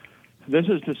This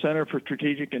is the Center for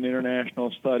Strategic and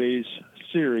International Studies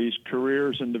series,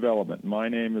 Careers and Development. My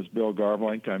name is Bill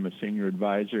Garblink. I'm a senior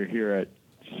advisor here at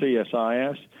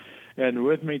CSIS. And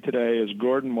with me today is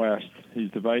Gordon West. He's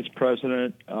the Vice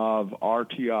President of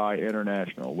RTI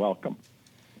International. Welcome.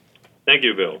 Thank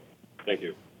you, Bill. Thank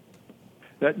you.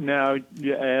 Now,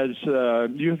 as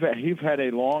you've had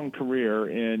a long career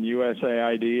in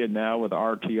USAID and now with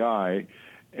RTI,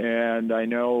 and I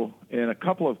know in a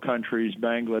couple of countries,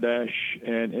 Bangladesh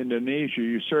and Indonesia,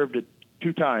 you served it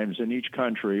 2 times in each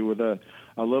country with a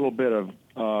little bit of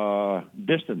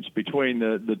distance between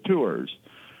the tours.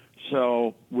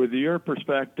 So, with your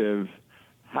perspective,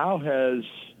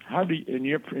 in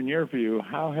your view,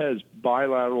 how has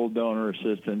bilateral donor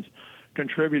assistance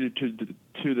contributed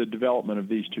to the development of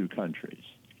these 2 countries?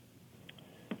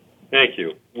 Thank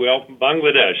you. Well,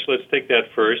 Bangladesh, let's take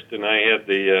that first. And I had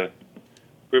the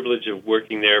privilege of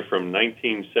working there from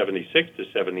 1976 to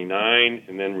 79,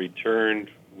 and then returned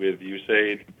with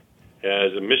USAID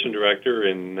as a mission director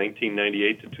in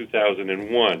 1998 to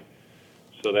 2001.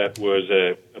 So that was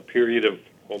a period of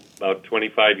about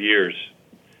 25 years,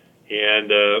 and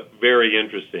very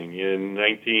interesting. In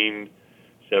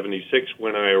 1976,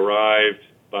 when I arrived,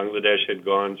 Bangladesh had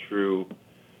gone through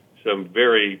some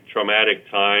very traumatic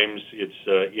times. Its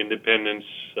independence,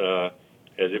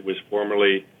 as it was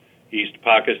formerly East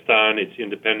Pakistan, its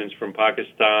independence from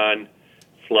Pakistan,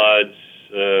 floods,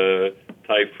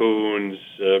 typhoons,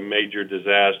 major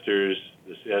disasters,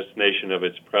 the assassination of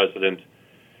its president.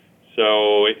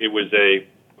 So it was a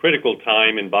critical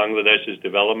time in Bangladesh's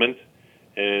development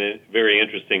and a very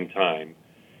interesting time.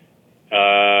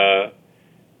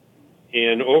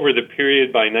 And over the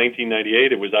period by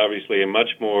 1998, it was obviously a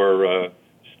much more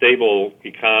stable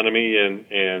economy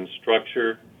and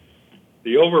structure.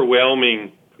 The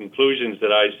overwhelming conclusions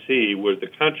that I see were the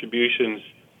contributions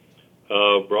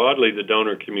of broadly the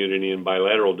donor community and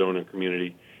bilateral donor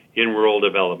community in rural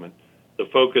development. The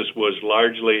focus was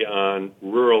largely on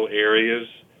rural areas.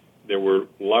 There were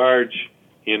large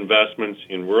investments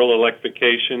in rural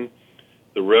electrification,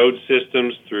 the road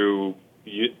systems through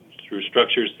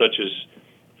structures such as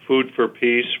Food for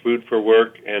Peace, Food for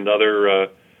Work, and other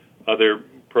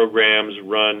programs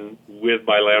run with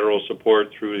bilateral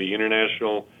support through the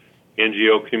international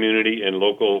NGO community and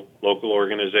local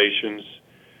organizations.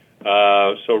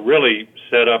 So really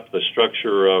set up the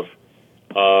structure of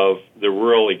the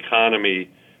rural economy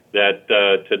that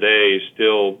today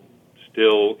still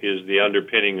is the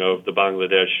underpinning of the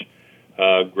Bangladesh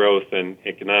growth and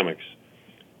economics.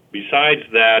 Besides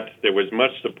that, there was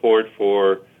much support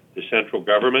for the central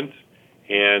government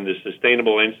and the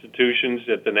sustainable institutions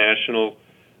at the national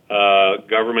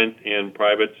government and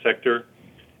private sector.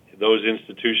 Those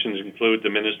institutions include the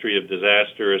Ministry of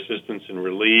Disaster Assistance and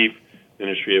Relief,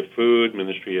 Ministry of Food,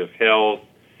 Ministry of Health,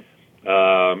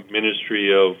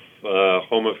 Ministry of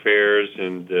Home Affairs,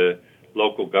 and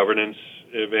local governance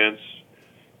events.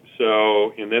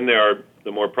 So, and then there are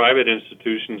the more private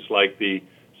institutions like the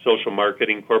Social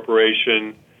Marketing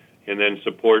Corporation, and then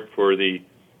support for the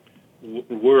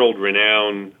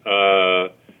world-renowned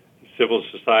civil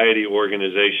society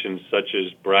organizations such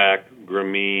as BRAC,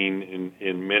 Grameen,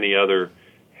 and many other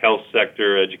health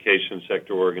sector, education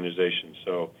sector organizations.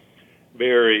 So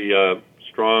very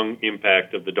strong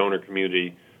impact of the donor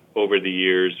community over the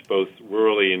years, both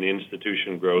rurally and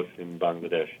institution growth in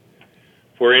Bangladesh.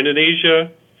 For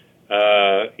Indonesia,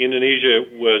 Indonesia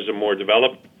was a more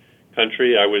developed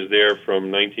country. I was there from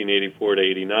 1984 to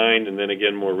 89, and then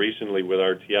again more recently with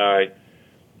RTI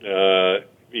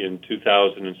in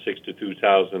 2006 to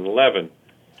 2011.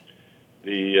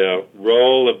 The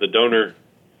role of the donor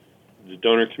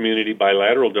community,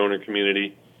 bilateral donor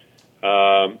community,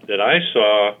 that I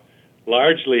saw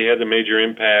largely had a major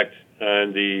impact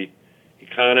on the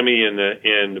economy and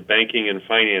the banking and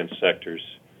finance sectors.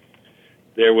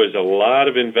 There was a lot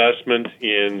of investment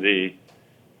in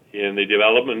the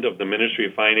development of the Ministry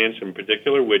of Finance in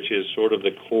particular, which is sort of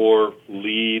the core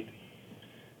lead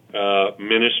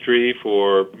ministry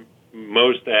for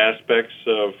most aspects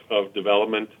of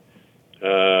development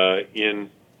in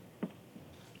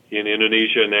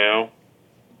Indonesia now.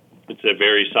 It's a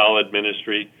very solid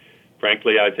ministry.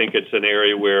 Frankly, I think it's an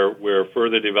area where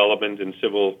further development in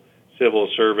civil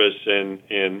service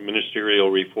and ministerial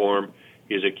reform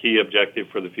is a key objective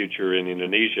for the future in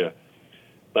Indonesia.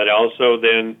 But also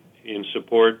then in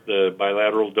support the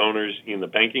bilateral donors in the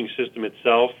banking system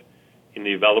itself, in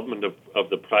the development of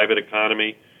the private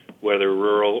economy, whether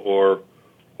rural or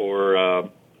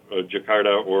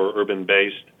Jakarta or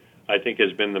urban-based, I think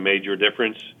has been the major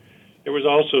difference. There was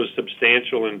also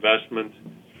substantial investment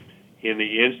in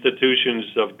the institutions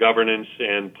of governance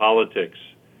and politics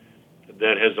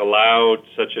that has allowed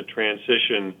such a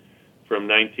transition from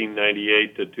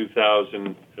 1998 to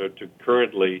 2000 to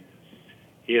currently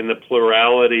in the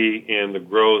plurality and the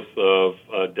growth of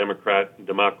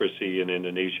democracy in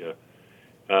Indonesia.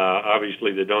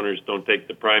 Obviously, the donors don't take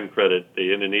the prime credit.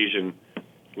 The Indonesian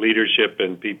leadership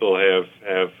and people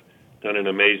have done an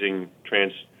amazing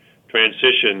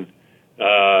transition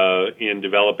in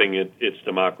developing its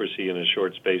democracy in a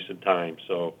short space of time.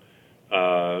 So,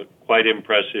 quite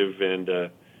impressive and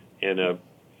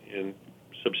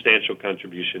substantial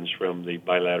contributions from the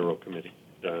bilateral committee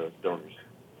donors.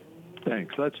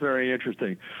 Thanks. That's very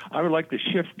interesting. I would like to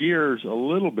shift gears a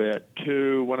little bit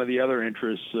to one of the other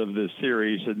interests of this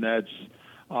series, and that's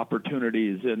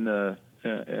opportunities in the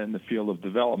field of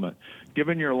development.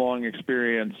 Given your long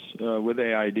experience with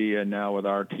AID and now with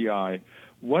RTI,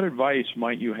 what advice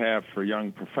might you have for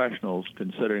young professionals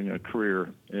considering a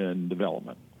career in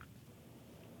development?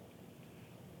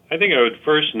 I think I would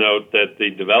first note that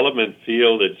the development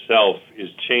field itself is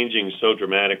changing so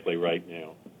dramatically right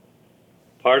now.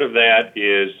 Part of that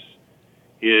is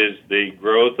the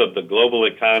growth of the global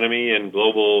economy and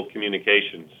global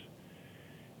communications.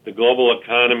 The global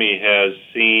economy has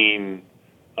seen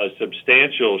a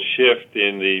substantial shift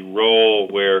in the role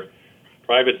where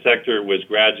private sector was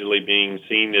gradually being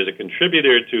seen as a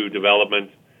contributor to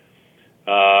development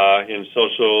in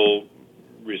social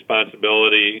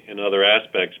responsibility and other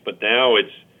aspects, but now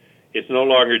it's no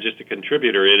longer just a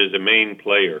contributor, it is a main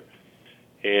player.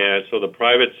 And so the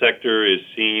private sector is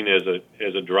seen as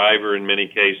a driver in many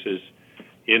cases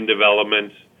in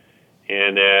development,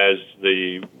 and as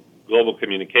the global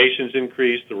communications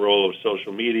increase, the role of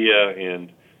social media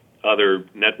and other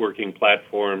networking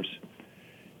platforms,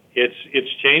 it's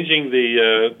changing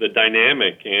the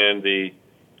dynamic and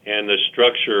the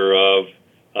structure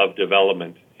of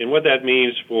development. And what that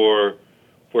means for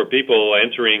people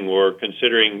entering or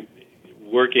considering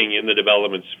working in the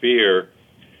development sphere,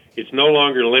 it's no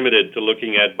longer limited to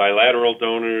looking at bilateral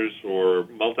donors or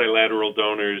multilateral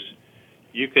donors.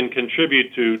 You can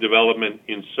contribute to development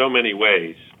in so many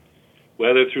ways,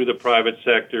 whether through the private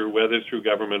sector, whether through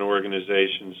government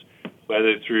organizations,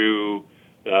 whether through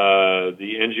the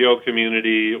NGO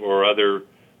community or other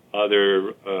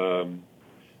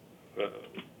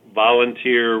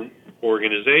volunteer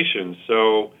organizations.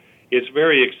 So it's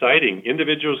very exciting.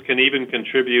 Individuals can even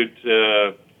contribute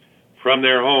from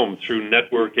their home through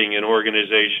networking and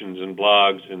organizations and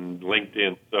blogs and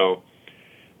LinkedIn. So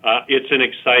it's an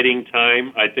exciting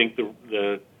time. I think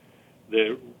the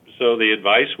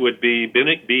advice would be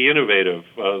innovative.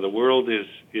 The world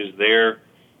is there,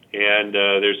 and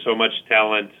there's so much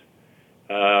talent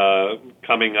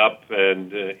coming up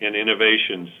and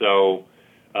innovation. So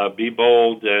be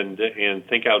bold and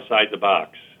think outside the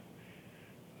box.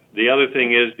 The other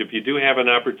thing is, if you do have an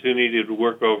opportunity to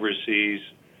work overseas,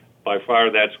 by far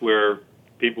that's where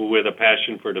people with a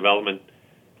passion for development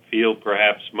feel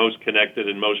perhaps most connected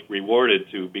and most rewarded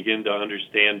to begin to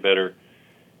understand better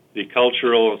the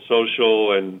cultural,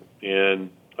 social,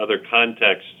 and other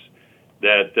contexts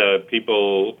that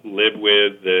people live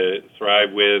with,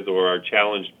 thrive with, or are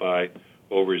challenged by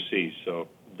overseas. So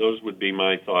those would be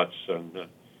my thoughts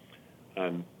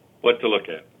on what to look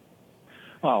at.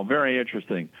 Oh, very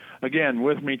interesting. Again,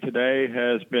 with me today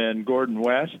has been Gordon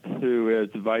West, who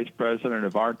is the Vice President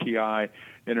of RTI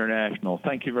International.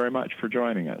 Thank you very much for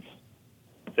joining us.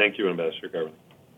 Thank you, Ambassador Garvin.